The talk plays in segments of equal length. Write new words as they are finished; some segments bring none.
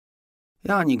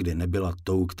Já nikdy nebyla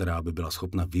tou, která by byla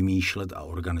schopna vymýšlet a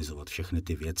organizovat všechny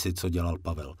ty věci, co dělal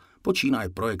Pavel. Počínaje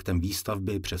projektem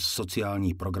výstavby přes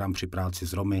sociální program při práci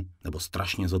s Romy nebo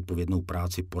strašně zodpovědnou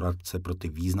práci poradce pro ty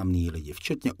významný lidi,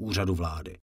 včetně úřadu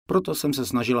vlády. Proto jsem se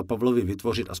snažila Pavlovi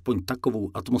vytvořit aspoň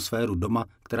takovou atmosféru doma,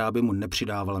 která by mu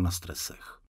nepřidávala na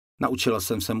stresech. Naučila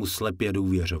jsem se mu slepě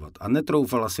důvěřovat a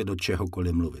netroufala si do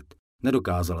čehokoliv mluvit.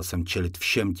 Nedokázala jsem čelit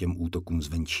všem těm útokům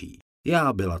zvenčí.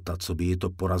 Já byla ta, co by ji to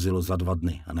porazilo za 2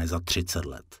 dny a ne za 30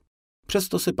 let.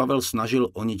 Přesto se Pavel snažil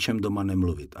o ničem doma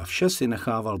nemluvit a vše si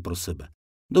nechával pro sebe.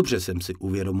 Dobře jsem si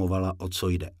uvědomovala, o co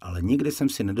jde, ale nikdy jsem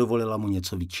si nedovolila mu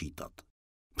něco vyčítat.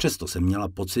 Přesto jsem měla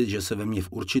pocit, že se ve mně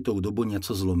v určitou dobu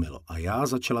něco zlomilo a já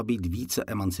začala být více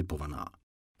emancipovaná.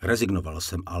 Rezignovala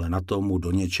jsem ale na to mu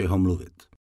do něčeho mluvit.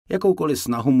 Jakoukoliv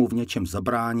snahu mu v něčem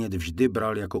zabránit vždy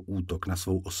bral jako útok na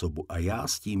svou osobu a já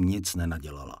s tím nic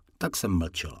nenadělala. Tak jsem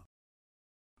mlčela.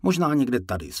 Možná někde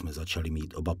tady jsme začali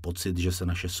mít oba pocit, že se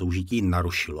naše soužití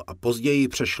narušilo a později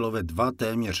přešlo ve 2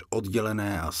 téměř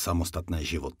oddělené a samostatné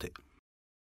životy.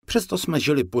 Přesto jsme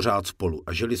žili pořád spolu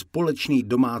a žili společný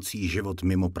domácí život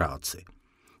mimo práci.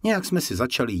 Nějak jsme si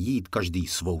začali jít každý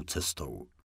svou cestou.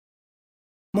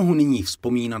 Mohu nyní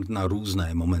vzpomínat na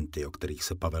různé momenty, o kterých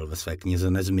se Pavel ve své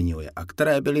knize nezmiňuje a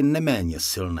které byly neméně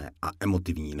silné a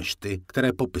emotivní než ty,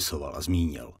 které popisoval a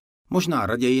zmínil. Možná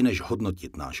raději, než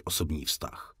hodnotit náš osobní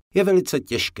vztah. Je velice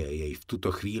těžké jej v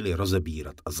tuto chvíli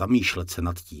rozebírat a zamýšlet se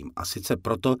nad tím, a sice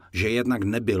proto, že jednak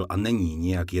nebyl a není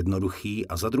nijak jednoduchý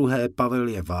a za druhé Pavel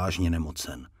je vážně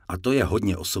nemocen. A to je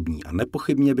hodně osobní a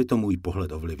nepochybně by to můj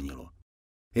pohled ovlivnilo.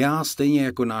 Já, stejně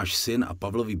jako náš syn a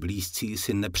Pavlovi blízcí,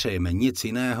 si nepřejeme nic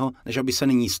jiného, než aby se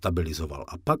nyní stabilizoval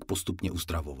a pak postupně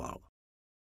uzdravoval.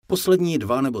 Poslední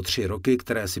 2 nebo 3 roky,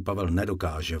 které si Pavel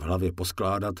nedokáže v hlavě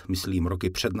poskládat, myslím roky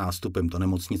před nástupem do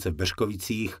nemocnice v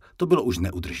Beřkovicích, to bylo už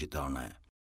neudržitelné.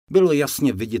 Bylo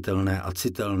jasně viditelné a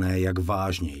citelné, jak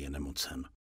vážně je nemocen.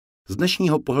 Z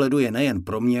dnešního pohledu je nejen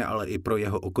pro mě, ale i pro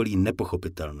jeho okolí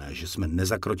nepochopitelné, že jsme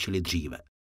nezakročili dříve.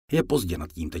 Je pozdě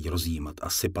nad tím teď rozjímat a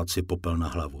sypat si popel na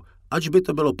hlavu, ač by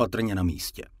to bylo patrně na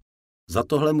místě. Za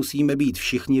tohle musíme být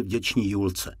všichni vděční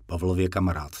Julce, Pavlově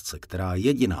kamarádce, která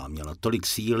jediná měla tolik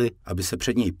síly, aby se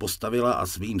před něj postavila a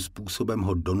svým způsobem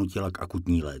ho donutila k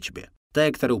akutní léčbě.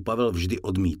 Té, kterou Pavel vždy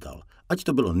odmítal, ať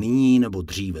to bylo nyní nebo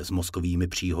dříve s mozkovými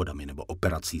příhodami nebo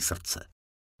operací srdce.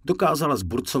 Dokázala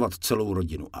zburcovat celou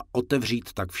rodinu a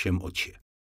otevřít tak všem oči.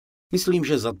 Myslím,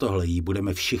 že za tohle jí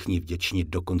budeme všichni vděční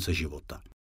do konce života.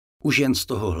 Už jen z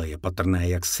tohohle je patrné,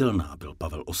 jak silná byl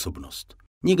Pavel osobnost.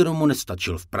 Nikdo mu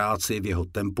nestačil v práci, v jeho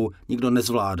tempu, nikdo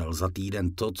nezvládal za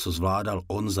týden to, co zvládal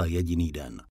on za jediný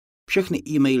den. Všechny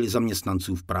e-maily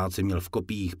zaměstnanců v práci měl v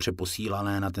kopiích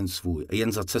přeposílané na ten svůj,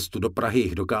 jen za cestu do Prahy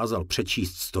jich dokázal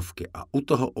přečíst 100 a u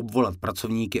toho obvolat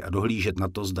pracovníky a dohlížet na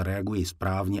to, zda reagují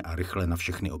správně a rychle na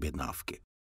všechny objednávky.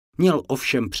 Měl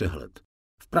ovšem přehled.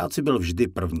 V práci byl vždy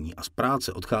první a z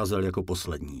práce odcházel jako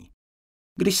poslední.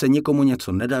 Když se někomu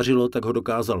něco nedařilo, tak ho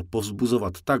dokázal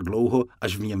povzbuzovat tak dlouho,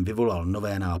 až v něm vyvolal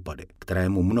nové nápady, které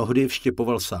mu mnohdy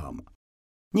vštěpoval sám.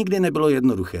 Nikdy nebylo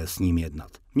jednoduché s ním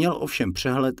jednat. Měl ovšem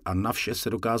přehled a na vše se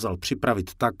dokázal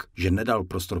připravit tak, že nedal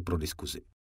prostor pro diskuzi.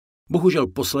 Bohužel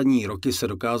poslední roky se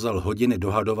dokázal hodiny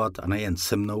dohadovat a nejen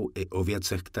se mnou i o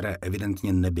věcech, které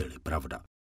evidentně nebyly pravda.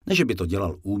 Ne, že by to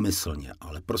dělal úmyslně,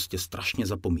 ale prostě strašně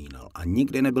zapomínal a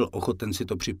nikdy nebyl ochoten si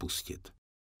to připustit.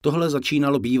 Tohle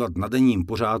začínalo bývat na denním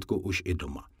pořádku už i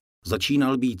doma.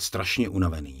 Začínal být strašně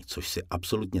unavený, což si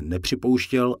absolutně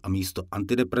nepřipouštěl a místo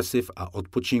antidepresiv a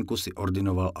odpočinku si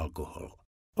ordinoval alkohol.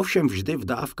 Ovšem vždy v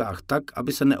dávkách tak,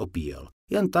 aby se neopíjel,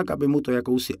 jen tak, aby mu to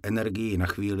jakousi energii na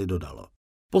chvíli dodalo.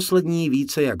 Poslední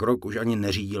více jak rok už ani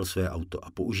neřídil své auto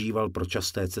a používal pro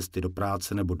časté cesty do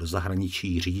práce nebo do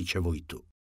zahraničí řidiče Vojtu.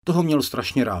 Toho měl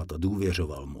strašně rád a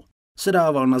důvěřoval mu.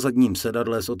 Sedával na zadním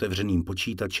sedadle s otevřeným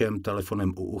počítačem,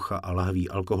 telefonem u ucha a lahví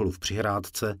alkoholu v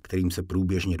přihrádce, kterým se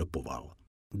průběžně dopoval.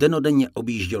 Denodenně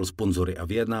objížděl sponzory a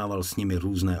vyjednával s nimi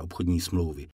různé obchodní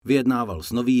smlouvy. Vyjednával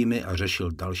s novými a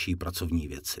řešil další pracovní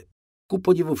věci. Ku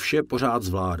podivu vše pořád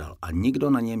zvládal a nikdo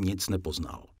na něm nic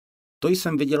nepoznal. To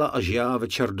jsem viděla až já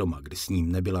večer doma, kdy s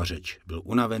ním nebyla řeč. Byl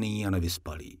unavený a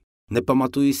nevyspalý.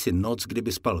 Nepamatuji si noc,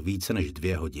 kdyby spal více než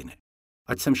 2 hodiny.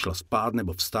 Ať jsem šla spát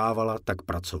nebo vstávala, tak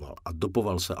pracoval a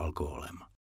dopoval se alkoholem.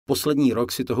 Poslední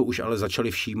rok si toho už ale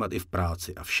začali všímat i v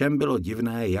práci a všem bylo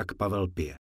divné, jak Pavel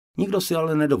pije. Nikdo si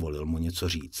ale nedovolil mu něco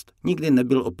říct. Nikdy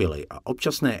nebyl opilej a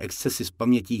občasné excesy z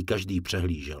pamětí každý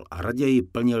přehlížel a raději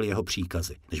plnil jeho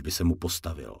příkazy, než by se mu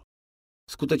postavil.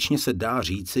 Skutečně se dá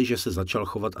říci, že se začal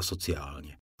chovat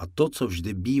asociálně. a to, co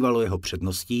vždy bývalo jeho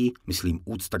předností, myslím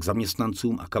úcta k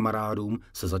zaměstnancům a kamarádům,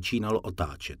 se začínalo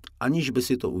otáčet, aniž by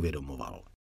si to uvědomoval.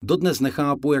 Dodnes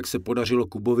nechápu, jak se podařilo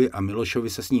Kubovi a Milošovi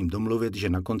se s ním domluvit, že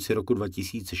na konci roku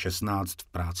 2016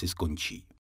 v práci skončí.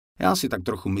 Já si tak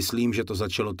trochu myslím, že to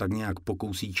začalo tak nějak po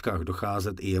kousíčkách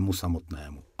docházet i jemu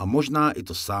samotnému. A možná i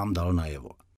to sám dal najevo.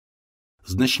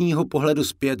 Z dnešního pohledu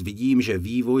zpět vidím, že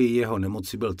vývoj jeho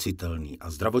nemoci byl citelný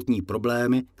a zdravotní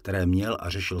problémy, které měl a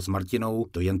řešil s Martinou,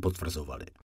 to jen potvrzovaly.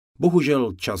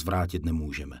 Bohužel čas vrátit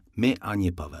nemůžeme. My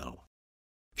ani Pavel.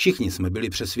 Všichni jsme byli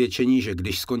přesvědčeni, že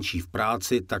když skončí v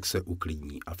práci, tak se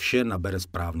uklidní a vše nabere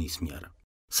správný směr.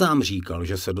 Sám říkal,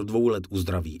 že se do 2 let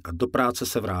uzdraví a do práce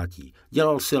se vrátí.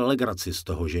 Dělal si legraci z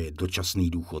toho, že je dočasný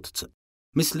důchodce.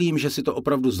 Myslím, že si to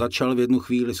opravdu začal v jednu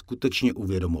chvíli skutečně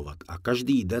uvědomovat a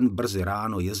každý den brzy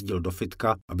ráno jezdil do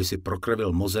fitka, aby si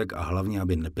prokrvil mozek a hlavně,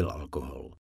 aby nepil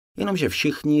alkohol. Jenomže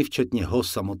všichni, včetně ho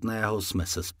samotného, jsme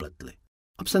se spletli.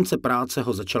 Absence práce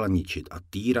ho začala ničit a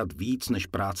týrat víc než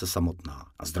práce samotná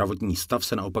a zdravotní stav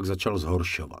se naopak začal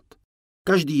zhoršovat.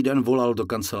 Každý den volal do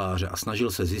kanceláře a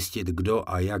snažil se zjistit, kdo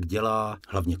a jak dělá,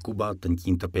 hlavně Kuba, ten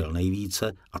tím trpěl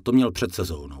nejvíce a to měl před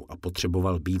sezónou a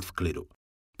potřeboval být v klidu.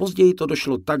 Později to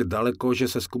došlo tak daleko, že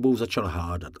se s Kubou začal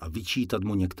hádat a vyčítat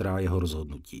mu některá jeho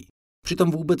rozhodnutí.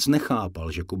 Přitom vůbec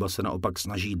nechápal, že Kuba se naopak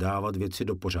snaží dávat věci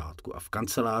do pořádku a v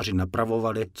kanceláři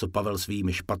napravovali, co Pavel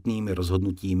svými špatnými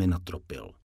rozhodnutími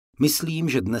natropil. Myslím,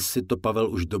 že dnes si to Pavel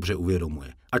už dobře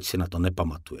uvědomuje, ať si na to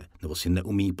nepamatuje, nebo si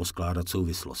neumí poskládat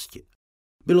souvislosti.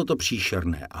 Bylo to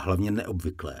příšerné a hlavně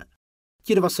neobvyklé.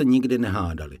 Ti dva se nikdy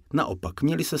nehádali, naopak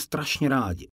měli se strašně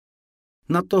rádi.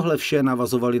 Na tohle vše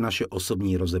navazovaly naše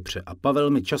osobní rozepře a Pavel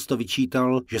mi často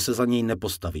vyčítal, že se za něj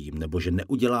nepostavím nebo že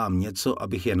neudělám něco,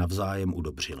 abych je navzájem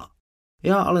udobřila.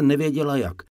 Já ale nevěděla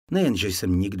jak, nejen, že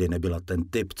jsem nikdy nebyla ten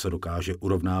typ, co dokáže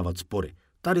urovnávat spory,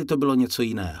 tady to bylo něco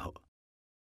jiného.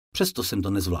 Přesto jsem to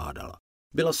nezvládala.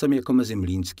 Byla jsem jako mezi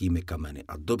mlýnskými kameny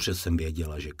a dobře jsem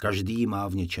věděla, že každý má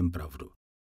v něčem pravdu.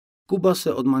 Kuba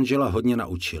se od manžela hodně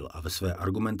naučil a ve své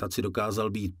argumentaci dokázal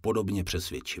být podobně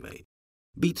přesvědčivej.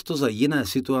 Být to za jiné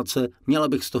situace, měla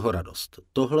bych z toho radost.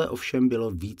 Tohle ovšem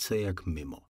bylo více jak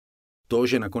mimo. To,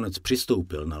 že nakonec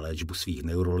přistoupil na léčbu svých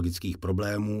neurologických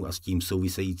problémů a s tím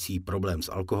související problém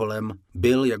s alkoholem,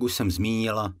 byl, jak už jsem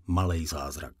zmínila, malej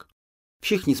zázrak.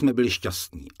 Všichni jsme byli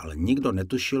šťastní, ale nikdo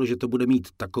netušil, že to bude mít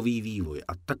takový vývoj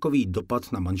a takový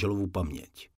dopad na manželovu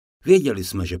paměť. Věděli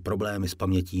jsme, že problémy s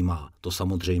pamětí má, to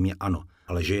samozřejmě ano,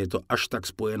 ale že je to až tak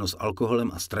spojeno s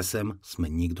alkoholem a stresem, jsme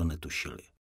nikdo netušili.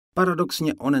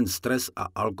 Paradoxně onen stres a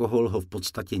alkohol ho v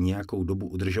podstatě nějakou dobu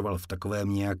udržoval v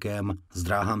takovém nějakém,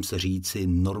 zdráhám se říci,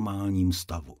 normálním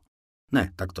stavu.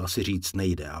 Ne, tak to asi říct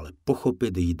nejde, ale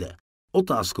pochopit jde.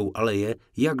 Otázkou ale je,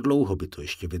 jak dlouho by to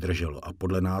ještě vydrželo a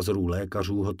podle názorů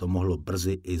lékařů ho to mohlo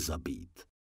brzy i zabít.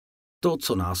 To,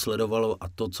 co následovalo a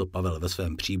to, co Pavel ve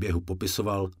svém příběhu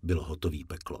popisoval, bylo hotový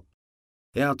peklo.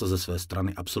 Já to ze své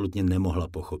strany absolutně nemohla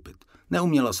pochopit.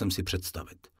 Neuměla jsem si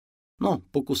představit. No,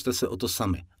 pokuste se o to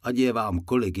sami, ať je vám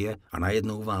kolik je a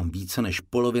najednou vám více než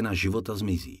polovina života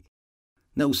zmizí.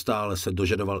 Neustále se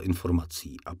dožadoval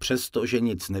informací a přesto, že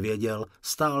nic nevěděl,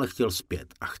 stále chtěl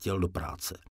zpět a chtěl do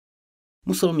práce.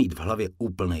 Musel mít v hlavě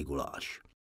úplnej guláš.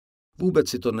 Vůbec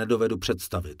si to nedovedu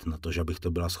představit, na to, že bych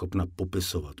to byla schopna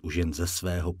popisovat už jen ze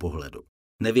svého pohledu.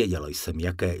 Nevěděla jsem,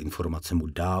 jaké informace mu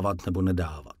dávat nebo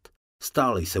nedávat.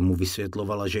 Stále jsem mu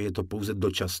vysvětlovala, že je to pouze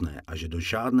dočasné a že do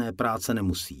žádné práce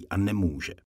nemusí a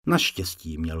nemůže.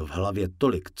 Naštěstí měl v hlavě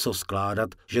tolik co skládat,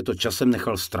 že to časem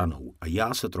nechal stranou a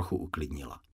já se trochu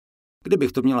uklidnila.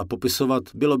 Kdybych to měla popisovat,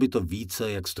 bylo by to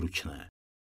více jak stručné.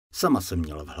 Sama jsem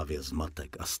měla v hlavě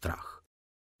zmatek a strach.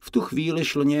 V tu chvíli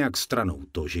šlo nějak stranou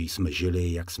to, že jsme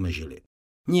žili, jak jsme žili.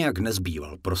 Nějak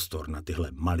nezbýval prostor na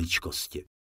tyhle maličkosti.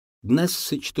 Dnes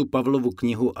si čtu Pavlovu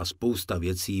knihu a spousta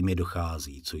věcí mi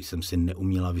dochází, co jsem si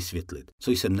neuměla vysvětlit,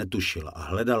 co jsem netušila a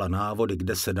hledala návody,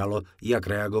 kde se dalo, jak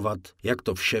reagovat, jak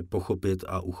to vše pochopit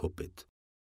a uchopit.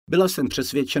 Byla jsem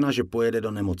přesvědčena, že pojede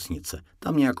do nemocnice,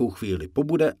 tam nějakou chvíli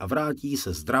pobude a vrátí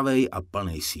se zdravej a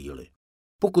plnej síly.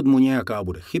 Pokud mu nějaká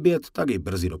bude chybět, tak ji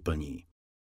brzy doplní.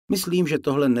 Myslím, že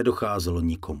tohle nedocházelo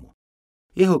nikomu.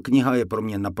 Jeho kniha je pro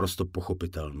mě naprosto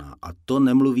pochopitelná a to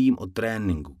nemluvím o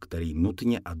tréninku, který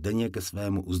nutně a denně ke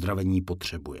svému uzdravení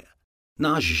potřebuje.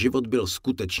 Náš život byl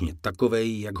skutečně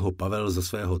takovej, jak ho Pavel ze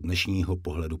svého dnešního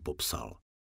pohledu popsal.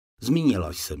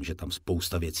 Zmínila jsem, že tam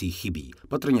spousta věcí chybí,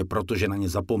 patrně proto, že na ně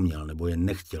zapomněl nebo je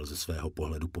nechtěl ze svého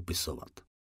pohledu popisovat.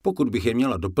 Pokud bych je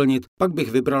měla doplnit, pak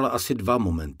bych vybrala asi 2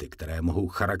 momenty, které mohou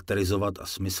charakterizovat a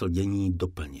smysl dění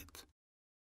doplnit.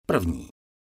 První.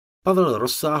 Pavel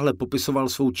rozsáhle popisoval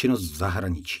svou činnost v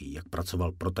zahraničí, jak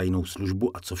pracoval pro tajnou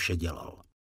službu a co vše dělal.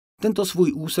 Tento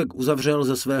svůj úsek uzavřel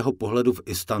ze svého pohledu v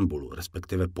Istanbulu,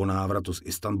 respektive po návratu z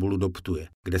Istanbulu do Ptuje,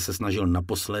 kde se snažil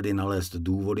naposledy nalézt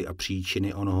důvody a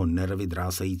příčiny onoho nervy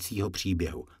drásajícího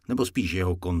příběhu, nebo spíš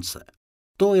jeho konce.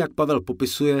 To, jak Pavel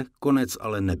popisuje, konec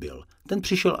ale nebyl. Ten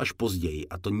přišel až později,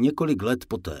 a to několik let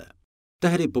poté.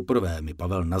 Tehdy poprvé mi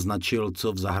Pavel naznačil,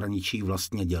 co v zahraničí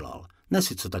vlastně dělal. Ne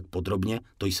sice tak podrobně,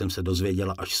 to jsem se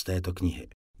dozvěděla až z této knihy.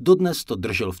 Dodnes to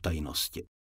držel v tajnosti.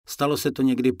 Stalo se to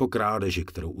někdy po krádeži,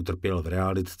 kterou utrpěl v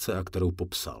realitce a kterou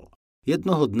popsal.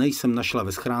 Jednoho dne jsem našla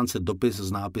ve schránce dopis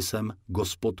s nápisem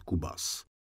Gospod Kubas.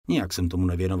 Nijak jsem tomu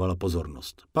nevěnovala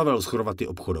pozornost. Pavel s Chorvaty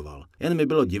obchodoval. Jen mi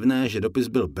bylo divné, že dopis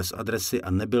byl bez adresy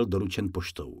a nebyl doručen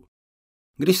poštou.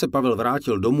 Když se Pavel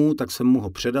vrátil domů, tak jsem mu ho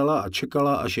předala a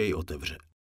čekala, až jej otevře.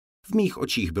 V mých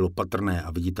očích bylo patrné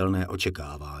a viditelné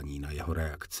očekávání na jeho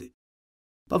reakci.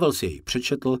 Pavel si jej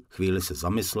přečetl, chvíli se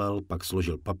zamyslel, pak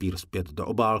složil papír zpět do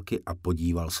obálky a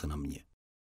podíval se na mě.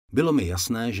 Bylo mi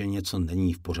jasné, že něco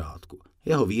není v pořádku.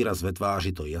 Jeho výraz ve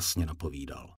tváři to jasně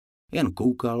napovídal. Jen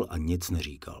koukal a nic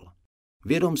neříkal.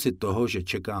 Vědom si toho, že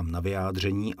čekám na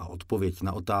vyjádření a odpověď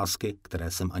na otázky,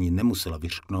 které jsem ani nemusela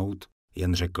vyřknout,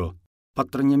 jen řekl,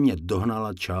 patrně mě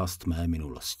dohnala část mé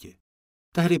minulosti.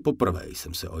 Tehdy poprvé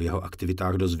jsem se o jeho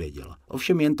aktivitách dozvěděla,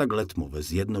 ovšem jen tak letmo ve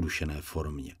zjednodušené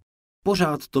formě.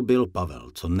 Pořád to byl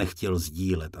Pavel, co nechtěl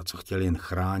sdílet a co chtěl jen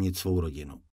chránit svou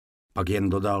rodinu. Pak jen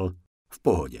dodal, v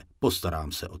pohodě,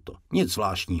 postarám se o to, nic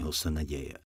zvláštního se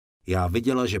neděje. Já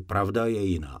viděla, že pravda je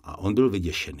jiná a on byl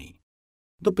vyděšený.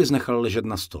 Dopis nechal ležet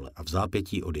na stole a v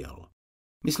zápětí odjel.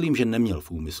 Myslím, že neměl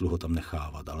v úmyslu ho tam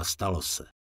nechávat, ale stalo se.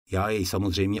 Já jej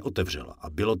samozřejmě otevřela a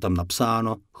bylo tam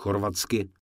napsáno chorvatsky,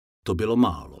 to bylo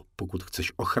málo, pokud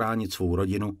chceš ochránit svou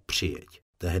rodinu, přijeď.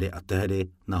 Tehdy a tehdy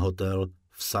na hotel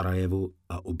v Sarajevu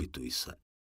a ubytuj se.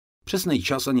 Přesný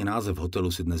čas ani název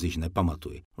hotelu si dnes již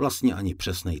nepamatuji, vlastně ani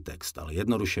přesný text, ale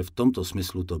jednoduše v tomto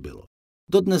smyslu to bylo.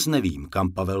 Dodnes nevím,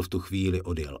 kam Pavel v tu chvíli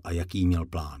odjel a jaký měl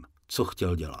plán, co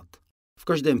chtěl dělat. V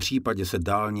každém případě se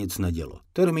dál nic nedělo.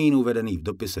 Termín uvedený v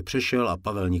dopise přešel a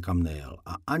Pavel nikam nejel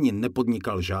a ani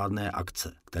nepodnikal žádné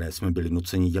akce, které jsme byli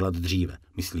nuceni dělat dříve,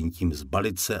 myslím tím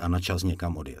zbalit se a načas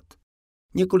někam odjet.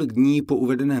 Několik dní po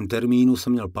uvedeném termínu se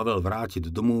měl Pavel vrátit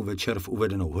domů večer v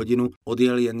uvedenou hodinu,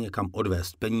 odjel jen někam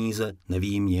odvést peníze,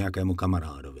 nevím, nějakému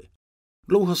kamarádovi.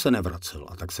 Dlouho se nevracel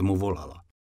a tak se mu volala.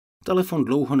 Telefon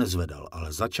dlouho nezvedal,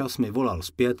 ale začas mi volal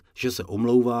zpět, že se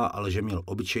omlouvá, ale že měl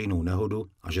obyčejnou nehodu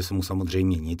a že se mu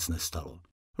samozřejmě nic nestalo.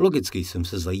 Logicky jsem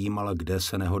se zajímala, kde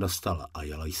se nehoda stala a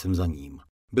jela jsem za ním.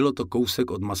 Bylo to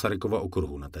kousek od Masarykova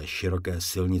okruhu na té široké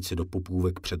silnici do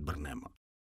Popůvek před Brnem.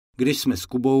 Když jsme s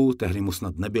Kubou, tehdy mu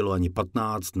snad nebylo ani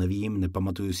 15, nevím,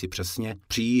 nepamatuju si přesně,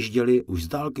 přijížděli, už z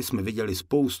dálky jsme viděli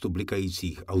spoustu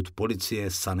blikajících aut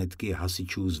policie, sanitky a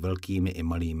hasičů s velkými i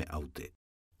malými auty.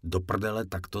 Do prdele,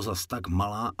 tak to zas tak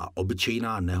malá a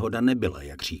obyčejná nehoda nebyla,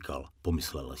 jak říkal,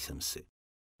 pomyslela jsem si.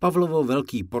 Pavlovo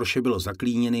velký Porsche bylo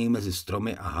zaklíněný mezi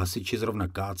stromy a hasiči zrovna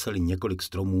káceli několik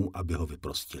stromů, aby ho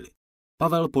vyprostili.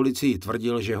 Pavel policii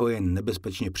tvrdil, že ho jen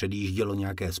nebezpečně předjíždělo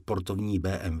nějaké sportovní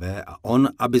BMW a on,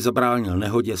 aby zabránil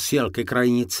nehodě, sjel ke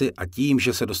krajnici a tím,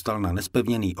 že se dostal na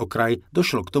nespevněný okraj,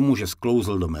 došlo k tomu, že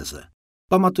sklouzl do meze.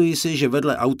 Pamatuji si, že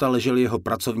vedle auta ležel jeho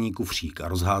pracovní kufřík a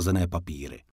rozházené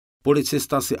papíry.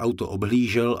 Policista si auto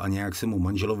obhlížel a nějak se mu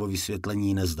manželovo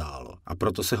vysvětlení nezdálo a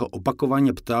proto se ho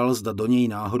opakovaně ptal, zda do něj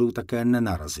náhodou také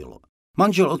nenarazilo.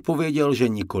 Manžel odpověděl, že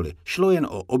nikoli, šlo jen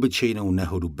o obyčejnou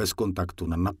nehodu bez kontaktu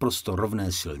na naprosto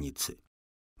rovné silnici.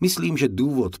 Myslím, že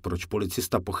důvod, proč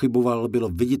policista pochyboval, bylo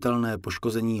viditelné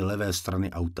poškození levé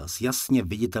strany auta s jasně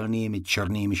viditelnými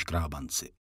černými škrábanci.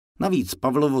 Navíc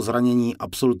Pavlovo zranění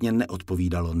absolutně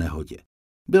neodpovídalo nehodě.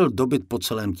 Byl dobyt po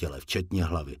celém těle, včetně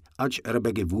hlavy, ač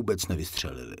airbagy vůbec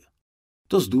nevystřelily.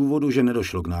 To z důvodu, že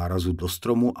nedošlo k nárazu do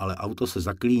stromu, ale auto se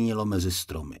zaklínilo mezi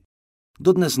stromy.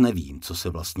 Dodnes nevím, co se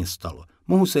vlastně stalo,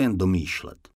 mohu se jen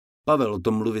domýšlet. Pavel o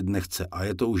tom mluvit nechce a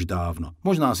je to už dávno,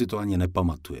 možná si to ani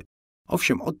nepamatuje.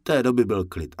 Ovšem od té doby byl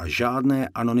klid a žádné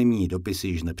anonymní dopisy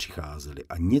již nepřicházely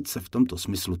a nic se v tomto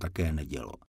smyslu také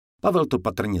nedělo. Pavel to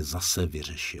patrně zase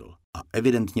vyřešil a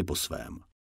evidentně po svém.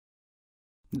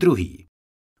 Druhý.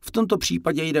 V tomto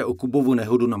případě jde o Kubovu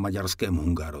nehodu na maďarském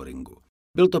Hungaroringu.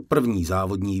 Byl to první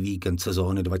závodní víkend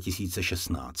sezóny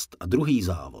 2016 a druhý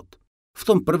závod. V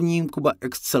tom prvním Kuba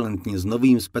excelentně s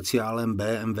novým speciálem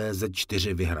BMW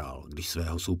Z4 vyhrál, když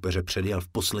svého soupeře předjel v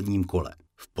posledním kole,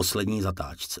 v poslední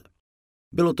zatáčce.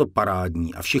 Bylo to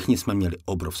parádní a všichni jsme měli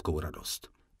obrovskou radost.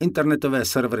 Internetové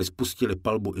servery spustily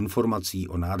palbu informací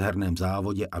o nádherném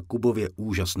závodě a Kubově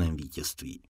úžasném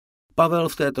vítězství. Pavel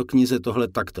v této knize tohle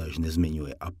taktéž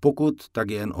nezmiňuje a pokud, tak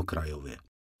jen okrajově.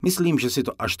 Myslím, že si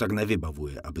to až tak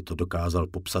nevybavuje, aby to dokázal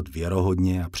popsat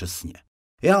věrohodně a přesně.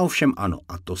 Já ovšem ano,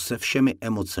 a to se všemi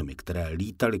emocemi, které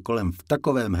lítaly kolem v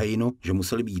takovém hejnu, že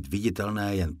musely být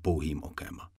viditelné jen pouhým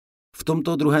okem. V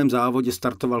tomto druhém závodě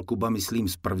startoval Kuba, myslím,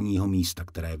 z prvního místa,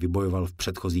 které vybojoval v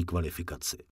předchozí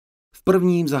kvalifikaci. V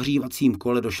prvním zahřívacím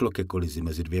kole došlo ke kolizi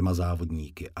mezi dvěma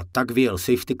závodníky a tak vyjel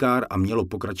safety car a mělo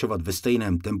pokračovat ve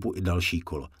stejném tempu i další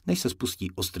kolo, než se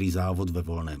spustí ostrý závod ve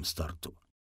volném startu.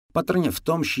 Patrně v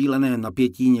tom šíleném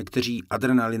napětí někteří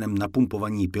adrenalinem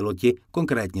napumpovaní piloti,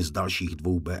 konkrétně z dalších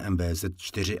dvou BMW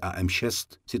Z4 a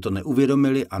M6, si to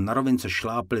neuvědomili a na rovince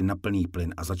šlápli na plný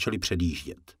plyn a začali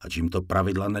předjíždět, ač jim to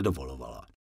pravidla nedovolovala.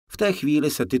 V té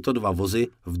chvíli se tyto dva vozy,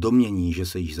 v domnění, že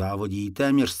se již závodí,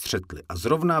 téměř střetly a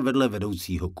zrovna vedle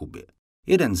vedoucího Kuby.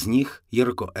 Jeden z nich,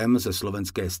 Jirko M. ze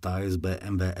slovenské stáje z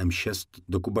BMW M6,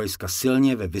 do Kubajska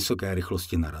silně ve vysoké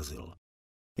rychlosti narazil.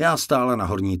 Já stála na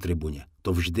horní tribuně,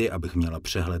 to vždy, abych měla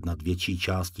přehled nad větší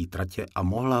částí tratě a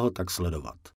mohla ho tak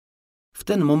sledovat. V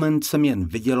ten moment jsem jen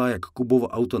viděla, jak Kubovo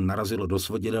auto narazilo do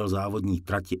svodidel závodní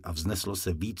trati a vzneslo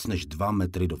se víc než 2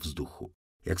 metry do vzduchu.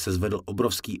 Jak se zvedl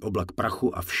obrovský oblak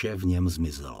prachu a vše v něm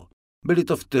zmizelo. Byly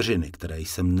to vteřiny, které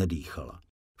jsem nedýchala.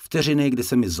 Vteřiny, kdy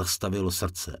se mi zastavilo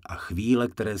srdce a chvíle,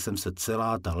 které jsem se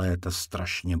celá ta léta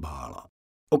strašně bála.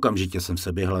 Okamžitě jsem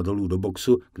se běhla dolů do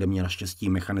boxu, kde mě naštěstí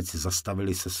mechanici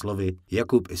zastavili se slovy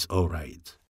Jakub is alright.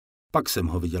 Pak jsem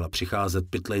ho viděla přicházet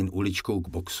pitlane uličkou k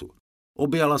boxu.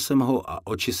 Objala jsem ho a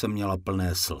oči jsem měla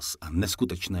plné slz a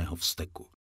neskutečného vzteku.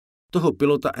 Toho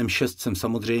pilota M6 jsem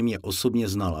samozřejmě osobně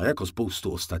znala, jako spoustu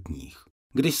ostatních.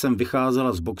 Když jsem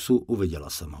vycházela z boxu, uviděla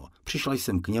jsem ho. Přišla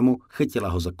jsem k němu, chytila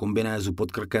ho za kombinézu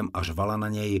pod krkem a řvala na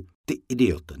něj: Ty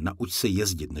idiote, nauč se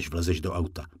jezdit, než vlezeš do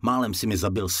auta. Málem si mi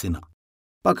zabil syna.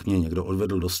 Pak mě někdo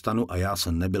odvedl do stanu a já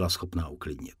se nebyla schopná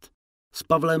uklidnit. S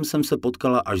Pavlem jsem se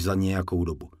potkala až za nějakou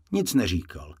dobu. Nic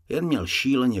neříkal, jen měl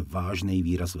šíleně vážný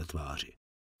výraz ve tváři.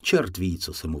 Čert ví,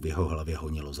 co se mu v jeho hlavě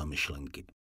honilo za myšlenky.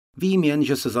 Vím jen,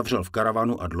 že se zavřel v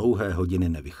karavanu a dlouhé hodiny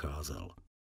nevycházel.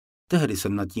 Tehdy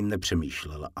jsem nad tím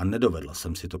nepřemýšlela a nedovedla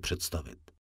jsem si to představit.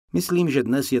 Myslím, že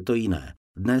dnes je to jiné.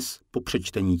 Dnes, po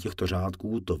přečtení těchto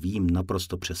řádků, to vím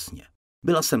naprosto přesně.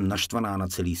 Byla jsem naštvaná na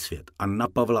celý svět a na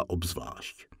Pavla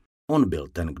obzvlášť. On byl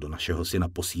ten, kdo našeho syna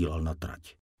posílal na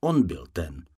trať. On byl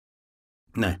ten.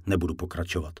 Ne, nebudu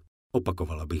pokračovat.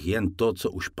 Opakovala bych jen to,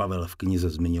 co už Pavel v knize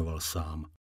zmiňoval sám.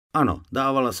 Ano,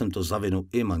 dávala jsem to za vinu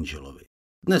i manželovi.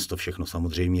 Dnes to všechno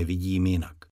samozřejmě vidím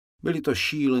jinak. Byly to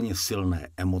šíleně silné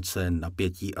emoce,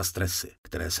 napětí a stresy,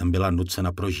 které jsem byla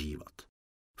nucena prožívat.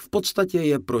 V podstatě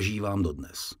je prožívám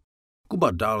dodnes.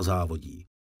 Kuba dál závodí.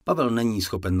 Pavel není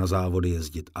schopen na závody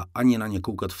jezdit a ani na ně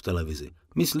koukat v televizi.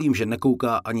 Myslím, že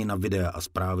nekouká ani na videa a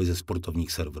zprávy ze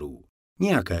sportovních serverů.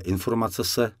 Nějaké informace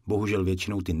se, bohužel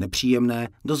většinou ty nepříjemné,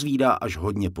 dozvídá až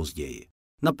hodně později.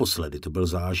 Naposledy to byl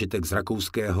zážitek z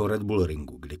rakouského Red Bull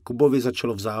ringu, kdy Kubovi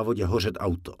začalo v závodě hořet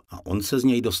auto a on se z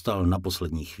něj dostal na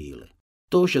poslední chvíli.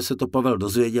 To, že se to Pavel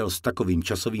dozvěděl s takovým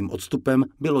časovým odstupem,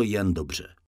 bylo jen dobře.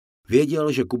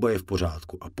 Věděl, že Kuba je v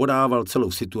pořádku a podával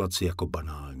celou situaci jako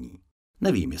banální.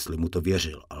 Nevím, jestli mu to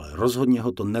věřil, ale rozhodně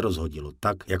ho to nerozhodilo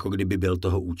tak, jako kdyby byl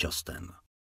toho účasten.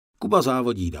 Kuba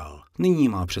závodí dál, nyní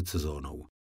má před sezónou.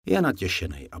 Je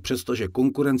natěšený a přestože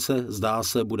konkurence, zdá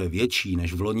se, bude větší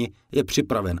než v loni, je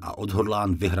připraven a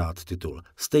odhodlán vyhrát titul,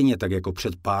 stejně tak jako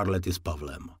před pár lety s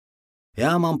Pavlem.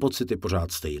 Já mám pocity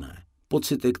pořád stejné.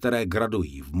 Pocity, které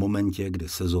gradují v momentě, kdy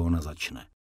sezóna začne.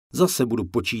 Zase budu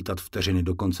počítat vteřiny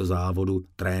do konce závodu,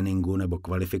 tréninku nebo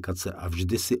kvalifikace a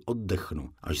vždy si oddechnu,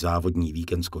 až závodní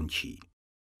víkend skončí.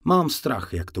 Mám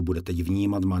strach, jak to bude teď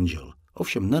vnímat manžel,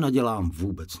 ovšem nenadělám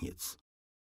vůbec nic.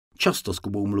 Často s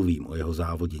Kubou mluvím o jeho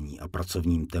závodění a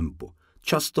pracovním tempu.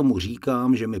 Často mu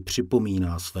říkám, že mi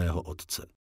připomíná svého otce.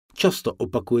 Často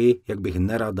opakuji, jak bych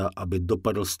nerada, aby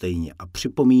dopadl stejně a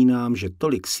připomínám, že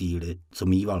tolik síly, co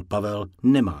mýval Pavel,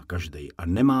 nemá každej a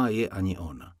nemá ji ani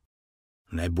on.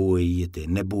 Nebůj, ty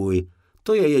nebůj,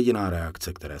 to je jediná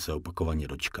reakce, které se opakovaně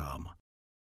dočkám.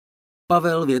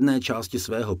 Pavel v jedné části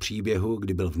svého příběhu,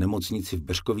 kdy byl v nemocnici v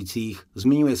Beřkovicích,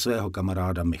 zmiňuje svého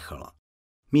kamaráda Michala.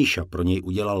 Míša pro něj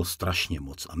udělal strašně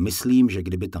moc a myslím, že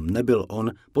kdyby tam nebyl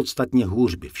on, podstatně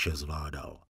hůř by vše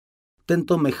zvládal.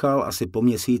 Tento Michal asi po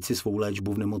měsíci svou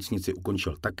léčbu v nemocnici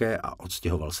ukončil také a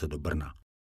odstěhoval se do Brna.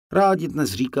 Rádi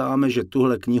dnes říkáme, že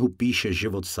tuhle knihu píše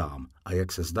život sám a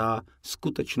jak se zdá,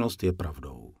 skutečnost je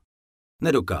pravdou.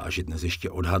 Nedokáže dnes ještě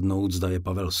odhadnout, zda je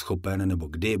Pavel schopen nebo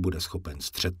kdy bude schopen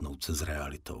střetnout se s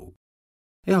realitou.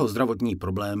 Jeho zdravotní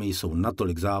problémy jsou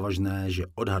natolik závažné, že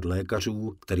odhad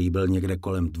lékařů, který byl někde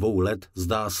kolem 2 let,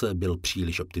 zdá se, byl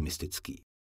příliš optimistický.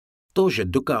 To, že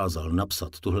dokázal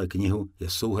napsat tuhle knihu, je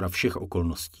souhra všech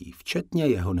okolností, včetně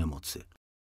jeho nemoci.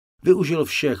 Využil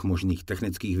všech možných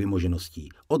technických vymožeností,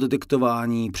 od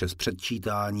diktování přes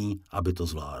předčítání, aby to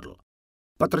zvládl.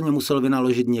 Patrně musel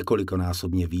vynaložit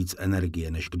několikanásobně víc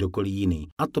energie než kdokoliv jiný,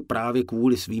 a to právě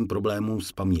kvůli svým problémům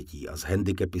s pamětí a s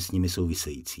handicapy s nimi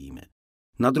souvisejícími.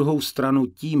 Na druhou stranu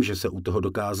tím, že se u toho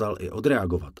dokázal i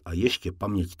odreagovat a ještě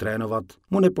paměť trénovat,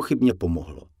 mu nepochybně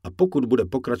pomohlo a pokud bude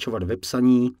pokračovat ve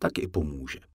psaní, tak i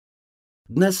pomůže.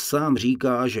 Dnes sám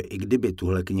říká, že i kdyby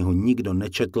tuhle knihu nikdo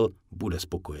nečetl, bude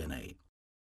spokojený.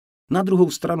 Na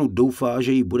druhou stranu doufá,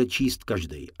 že ji bude číst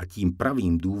každý a tím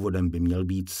pravým důvodem by měl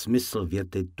být smysl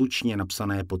věty tučně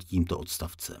napsané pod tímto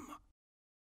odstavcem.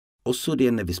 Osud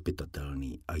je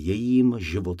nevyzpytatelný a je jím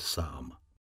život sám.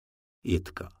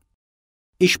 Jitka.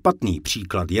 I špatný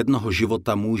příklad jednoho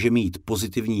života může mít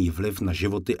pozitivní vliv na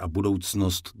životy a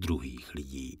budoucnost druhých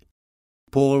lidí.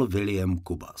 Paul William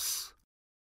Kubas.